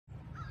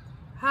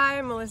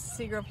Hi,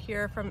 Melissa Seagrove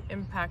here from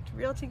Impact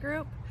Realty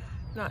Group.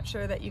 Not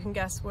sure that you can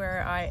guess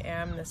where I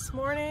am this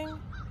morning.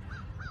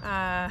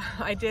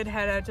 I did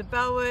head out to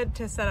Belwood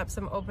to set up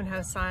some open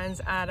house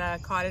signs at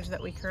a cottage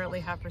that we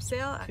currently have for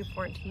sale at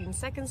 214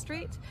 2nd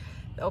Street.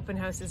 The open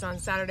house is on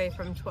Saturday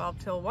from 12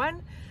 till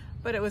 1,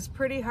 but it was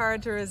pretty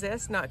hard to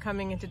resist not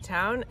coming into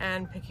town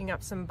and picking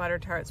up some butter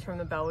tarts from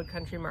the Belwood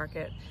Country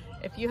Market.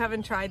 If you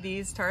haven't tried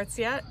these tarts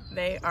yet,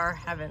 they are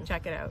heaven.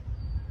 Check it out.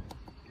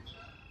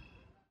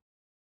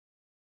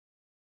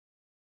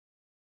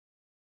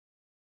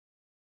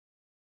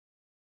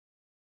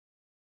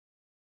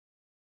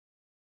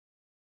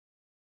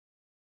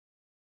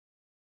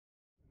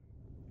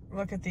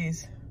 Look at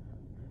these.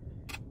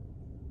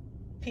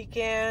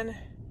 Pecan,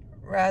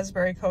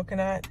 raspberry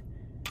coconut,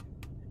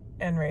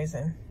 and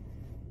raisin.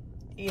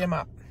 Eat them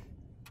up.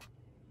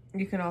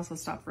 You can also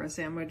stop for a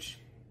sandwich.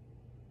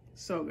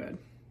 So good.